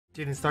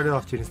Jaden, start it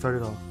off, Jaden, start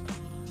it off.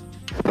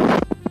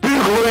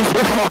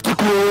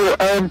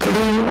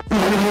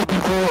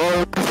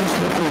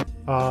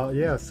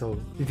 Yeah, so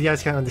if you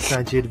guys can't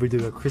understand Jaden, we're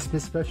doing a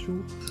Christmas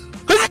special.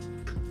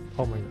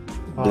 Oh my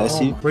god.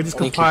 Bless you. We're just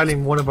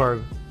compiling one of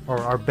our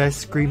best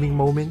screaming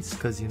moments,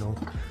 because you know,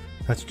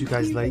 that's what you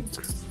guys like.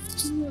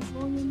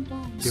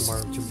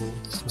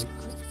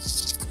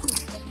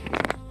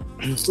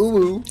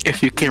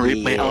 If you can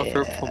rate my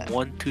outro from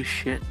 1 to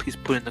shit, please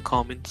put in the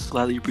comments.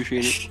 Gladly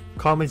appreciate it.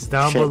 Comments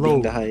down Shit below.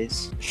 being the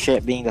highest.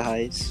 Shit being the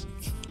highest.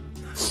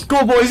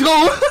 Go boys,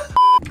 go!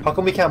 How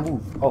come we can't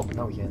move? Oh,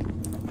 now we can.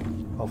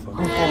 Oh fuck.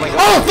 Oh my god.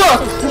 Oh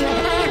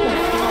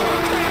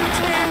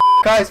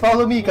fuck! Guys,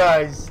 follow me,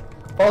 guys.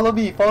 Follow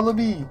me, follow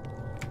me.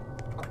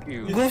 Fuck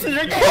you. Oh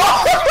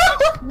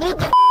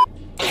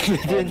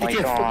my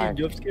god.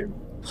 Jump scare.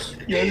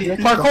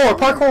 Parkour,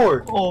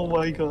 parkour! Oh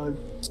my god.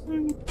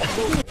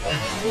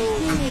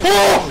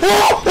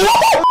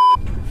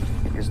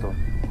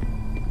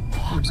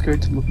 I'm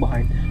scared to look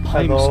behind.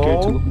 Hello? I'm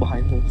scared to look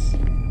behind this.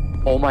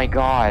 Oh my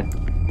god.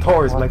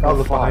 Taurus, like I'll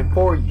look behind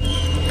for you.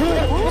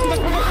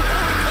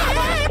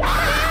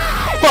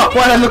 Fuck,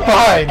 why'd I look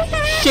behind?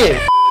 Shit!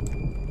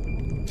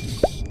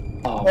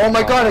 Oh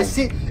my god, I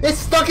see- It's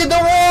stuck in the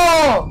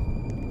wall!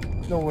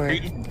 No way.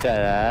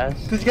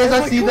 Deadass. Did you guys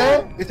not see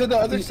that? It's on the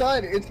other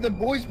side. It's the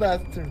boys'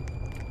 bathroom.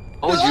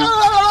 Oh, you.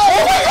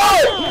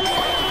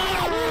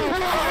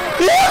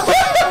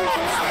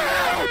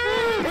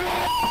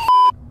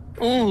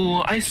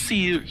 Oh, I see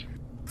you.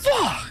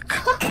 Fuck!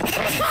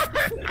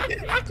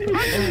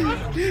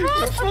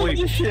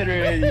 Wait, Shit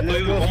already.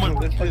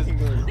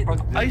 wait,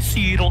 I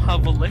see you don't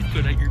have a leg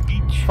good at your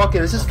beach. Fuck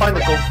it, let's just find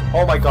the ghost.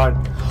 Oh my god.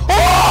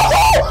 Oh!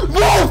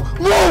 Move!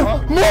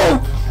 Move!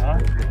 Move!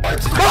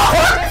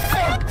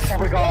 Oh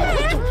my god.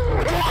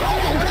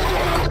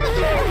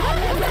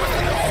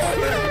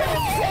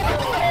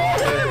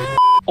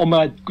 Oh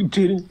my god,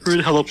 Jaden,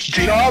 hurry, help,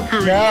 Jaden, Stop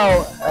hurry.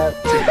 now.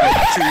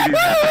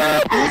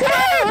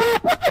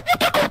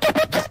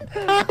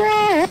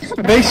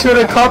 Make sure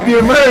to copy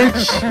your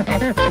merch!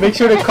 Make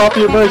sure to copy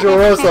your merch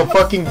or else a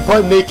fucking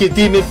butt-naked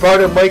demon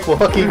brother Mike will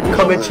fucking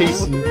come and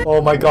chase you.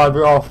 Oh my god,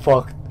 we're all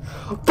fucked.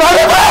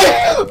 Brother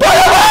Mike!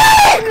 Brother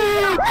Mike!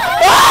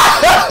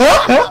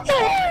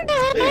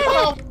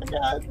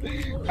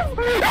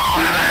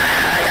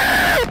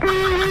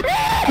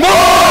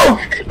 No!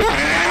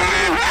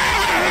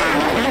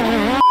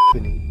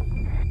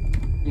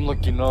 I'm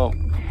looking up.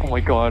 Oh my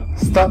god.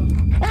 Stop.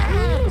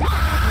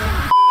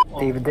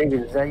 David,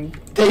 is that you?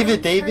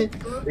 David!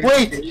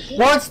 Wait!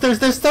 Monsters,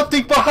 there's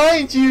something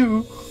behind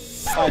you!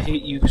 I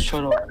hate you,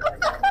 shut up.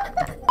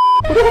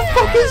 What the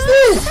fuck is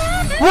this?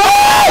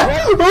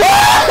 Run!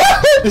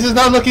 Run! This is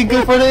not looking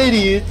good for the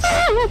idiots.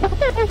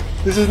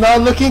 This is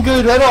not looking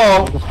good at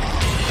all.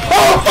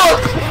 Oh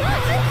fuck!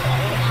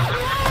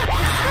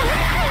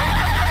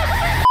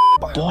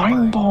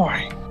 Boing,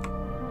 boing.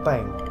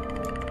 Bang.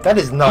 That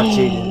is not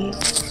Jaden.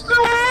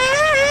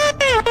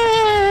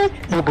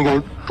 Oh my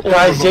god.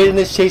 Guys, Jaden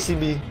is chasing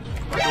me.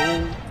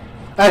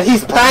 And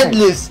he's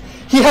pantless!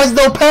 He has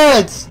no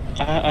pants!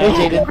 Hey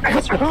Jaden.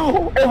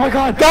 Oh my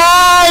god.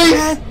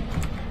 Guys!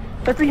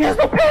 That thing has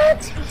no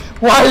pants.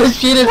 Why does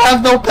Jaden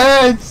have no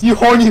pants? You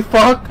horny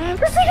fuck!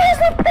 This thing has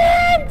no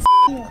pants.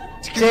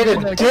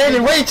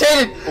 Jaden, wait,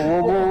 Jaden!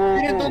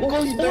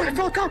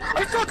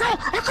 I fell out.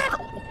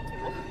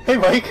 Hey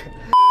Mike.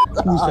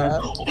 Who's that?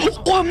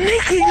 Oh, I'm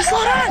naked, you saw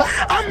that?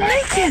 I'm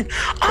naked!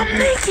 I'm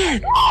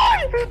naked!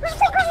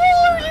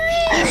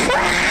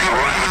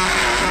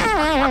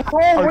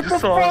 Oh, what the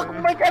fuck?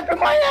 My god, to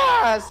my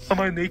ass! Am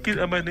I naked?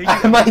 Am I naked?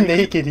 Am I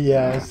naked, he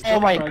asked. Oh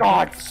my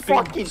god,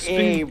 fucking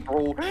A,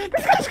 bro.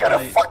 This guy's gonna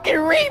fucking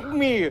rape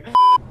me!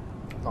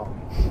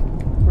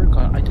 Where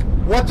God, I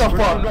didn't. What the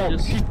fuck? No,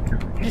 she's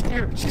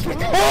here. She's right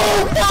there.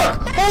 Oh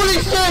fuck!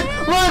 Holy shit!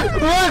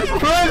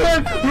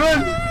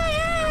 Run!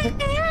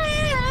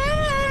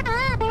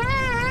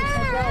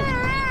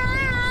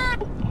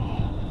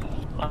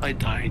 I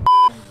died.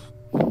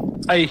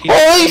 I hate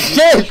Holy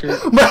shit!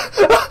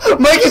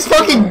 Mike is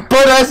fucking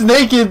butt-ass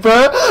naked,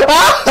 bro!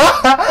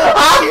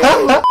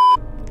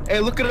 Hey,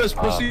 look at us,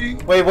 pussy.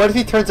 Wait, what if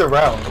he turns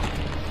around?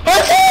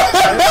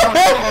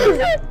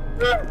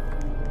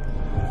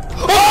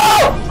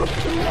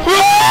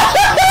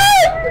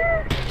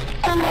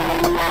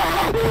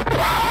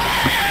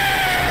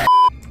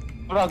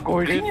 What up,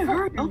 Gordon? Can you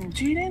hurry up,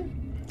 Jaden?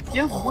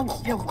 You have one.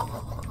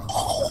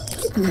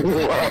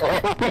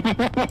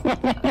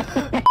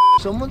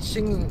 Someone's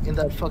singing in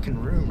that fucking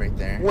room right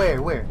there. Where?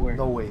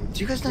 No way. Do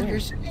you guys not hear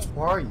singing?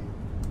 Where are you?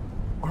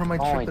 Or am I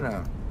tripping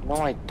out? No,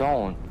 I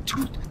don't.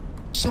 Dude,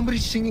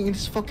 somebody's singing in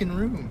this fucking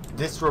room.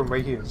 This room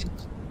right here.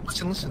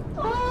 Listen.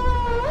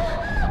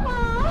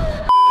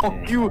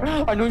 Fuck you!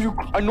 I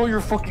know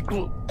you're fucking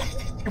cool.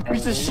 You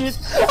piece of shit!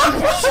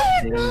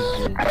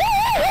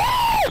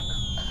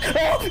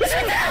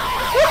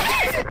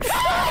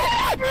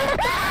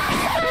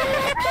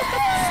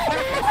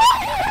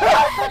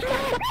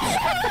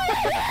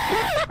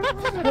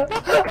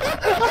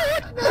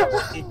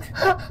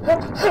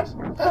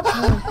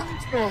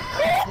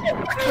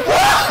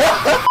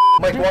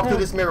 Mike, walk through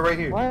this mirror right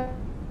here. What?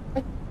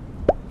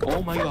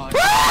 Oh my god.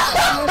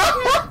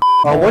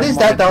 What is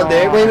that down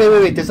there?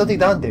 Wait. There's something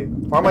down there.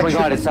 Or am Oh I my god,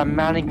 tripping? it's a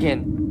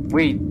mannequin.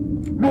 Wait.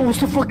 No,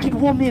 it's a fucking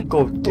woman.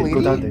 Go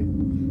down there.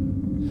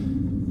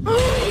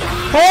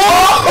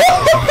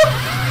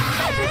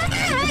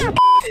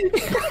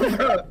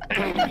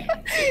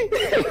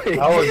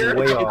 I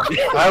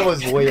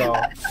was way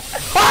off.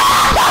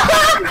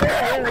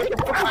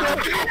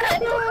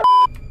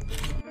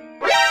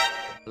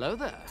 Hello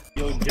there.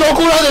 Don't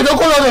go down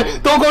there!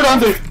 Don't go down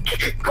there!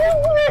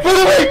 Run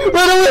away!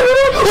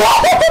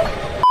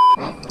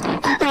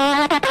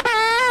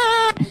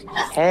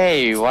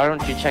 Hey, why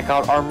don't you check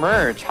out our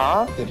merch,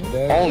 huh?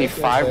 Only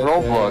 5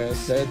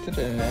 Robux.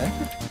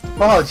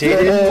 Wow,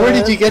 Jaden, where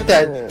did you get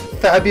that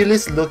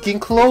fabulous looking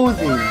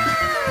clothing?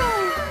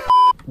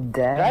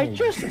 Did I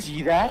just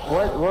see that?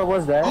 What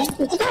was that?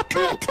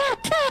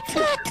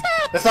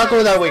 Let's not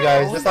go that way,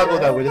 guys. Let's not go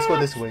that way. Let's go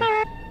this way.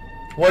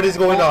 What is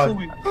going on?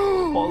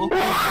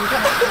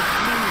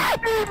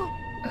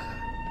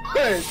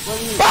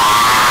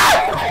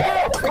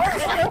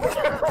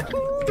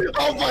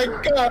 Oh my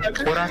god!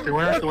 What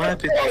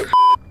happened?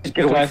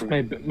 Get away from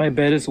me. My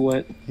bed is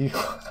wet.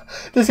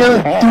 This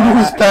guy threw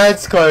his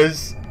pants,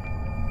 cuz.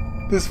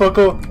 This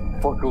fucker.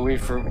 Fuck away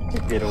from me.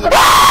 Get away.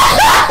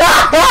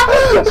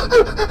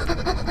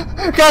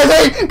 Guys,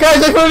 wait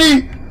for me!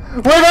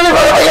 Wait,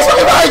 there's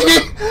something behind me!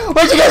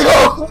 Where'd you guys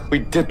go? We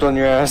dipped on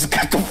your ass.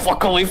 Get the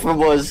fuck away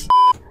from us.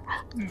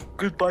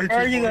 Goodbye, Where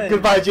are you guys?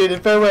 Goodbye, Jaden.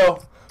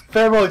 Farewell.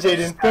 Farewell,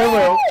 Jaden.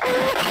 Farewell.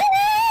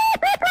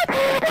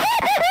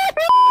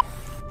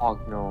 Oh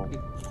no.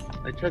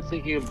 I tried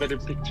taking a better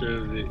picture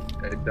of it.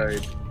 I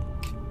died.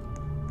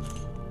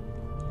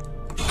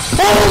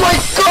 Oh my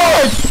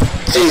god!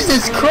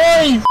 Jesus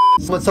Christ!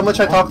 Someone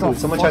try to talk to me.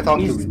 Someone try to talk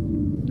to me.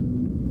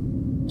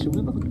 Should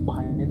we look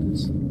behind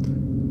this?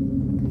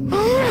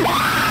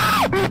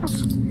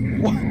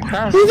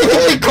 He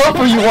didn't come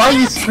for you. Why are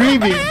you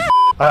screaming?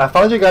 I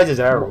found your guys'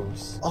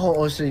 arrows. Oh,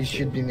 also you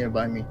should be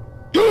nearby me.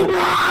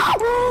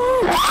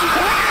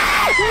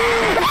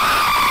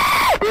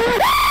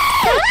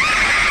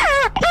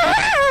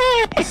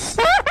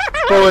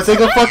 Bro, it's like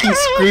a fucking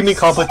screaming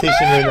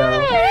competition right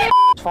now.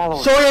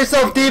 Follow. Show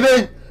yourself,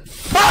 demon!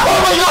 Oh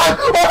my god!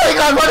 Oh my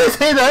god, why did I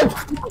say that?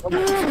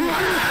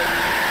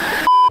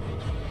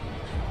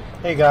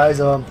 Hey guys,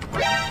 the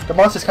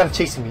monster's kind of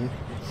chasing me.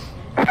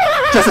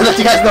 Just to let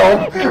you guys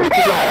know.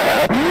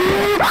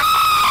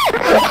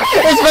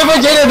 It's my boy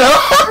Jaden though!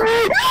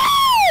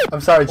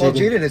 I'm sorry, Well,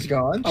 Jaden. Jaden is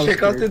gone.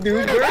 Check out the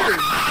new bird.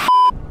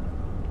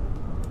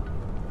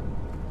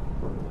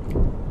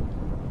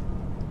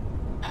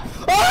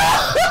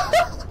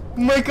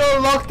 Mike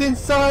got locked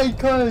inside,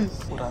 cuz.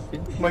 What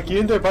happened? Mike,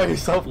 you're in there by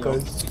yourself,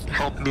 cuz.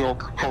 Help me out.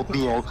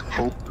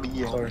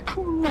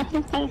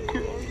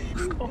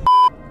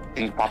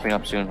 Things popping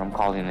up soon. I'm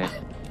calling it.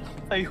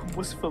 I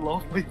almost fell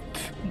off my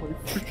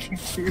freaking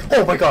chair.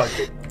 Oh my god.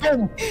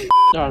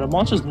 No, the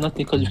monster's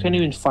nothing because you can't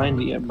even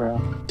find it yet, bro.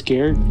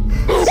 Scared?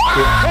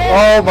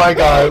 Oh my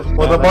god.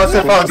 Well, the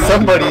monster found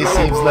somebody, it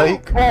seems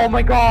like. Oh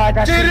my god,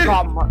 that's Jaden!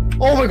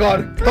 Oh my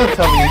god! Don't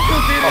tell me.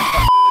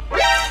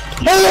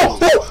 Oh, no!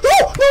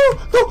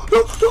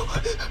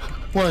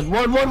 One.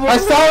 I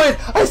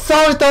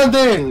saw it down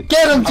there!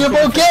 Get him,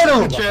 Jimbo, get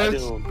him!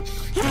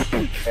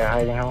 They're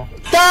hiding out.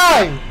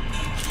 Die!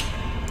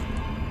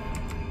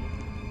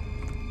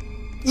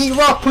 Eat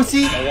rock,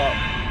 pussy!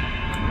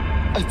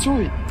 I threw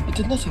it. It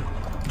did nothing.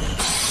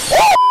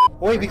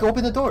 Wait, we can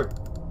open the door.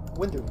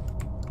 Window.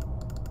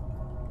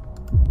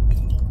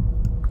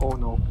 Oh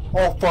no.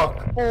 Oh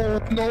fuck. Oh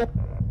no.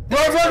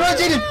 Run,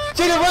 Jaden!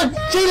 Jaden, run!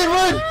 Jaden,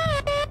 run!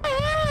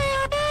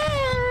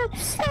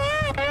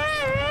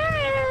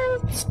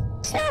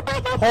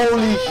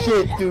 Holy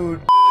shit,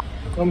 dude.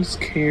 I'm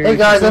scared. Hey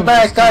guys, I'm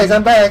back,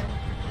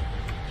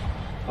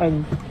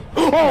 I'm...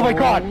 Oh my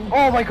god!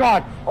 Oh my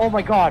god! Oh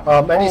my god!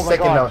 Any Oh my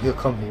second god. now, he'll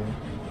come here.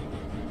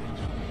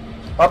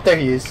 Up there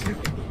he is.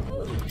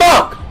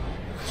 Fuck!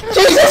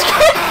 Jesus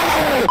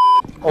Christ!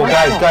 Oh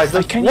guys,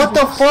 look. What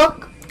the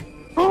fuck?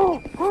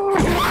 Oh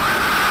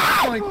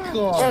my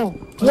god!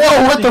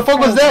 Whoa, what the fuck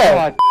was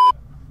that?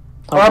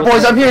 Alright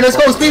boys, I'm here, let's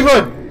go,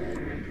 speedrun!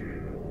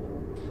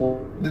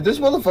 Did this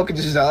motherfucker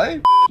just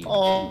die?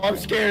 Oh, I'm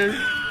scared.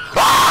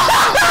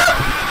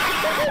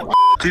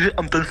 Dude,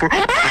 I'm done for.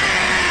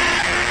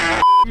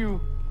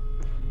 You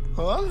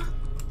Huh?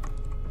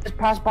 just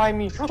passed by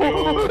me.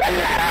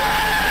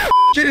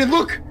 Jaden,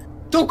 look!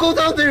 Don't go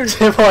down there!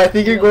 Jimbo, I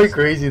think you're going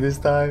crazy this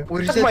time.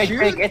 What is That's that my you?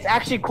 trick. It's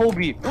actually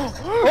Kobe. Oh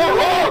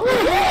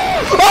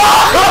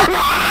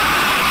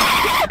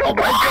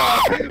my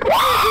god!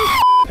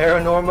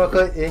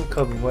 Paranormal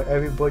incoming, what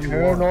everybody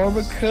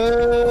wants.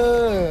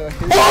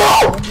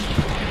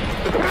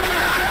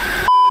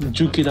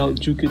 Juke it out.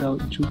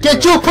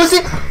 Get you,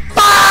 pussy!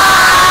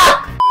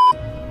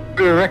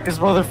 Gonna wreck this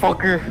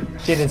motherfucker.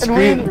 Jaden,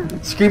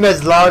 scream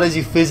as loud as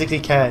you physically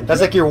can. That's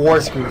like your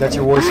war scream. That's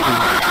your war scream.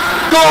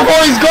 Go,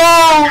 boys,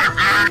 go!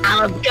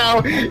 Let's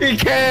go! He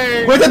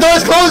came! Wait, the door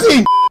is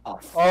closing!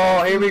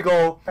 Oh, here we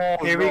go.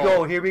 Here we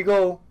go. Here we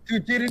go.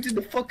 Dude, get into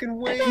the fucking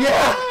way.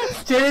 Yeah!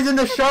 Jaden's in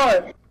the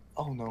shot.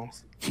 Oh no.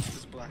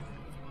 It's black.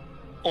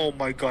 Oh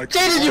my god.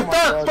 Jaden, you Oh my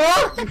fat God,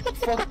 fuck! you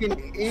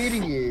fucking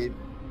idiot.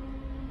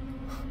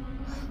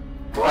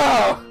 Bro!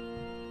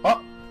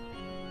 Oh,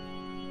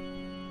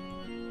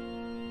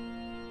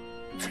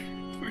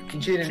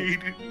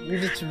 Jaden, you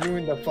just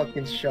ruined the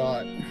fucking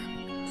shot.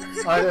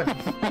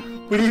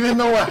 we didn't even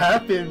know what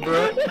happened,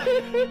 bro.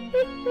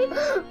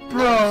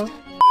 Bro.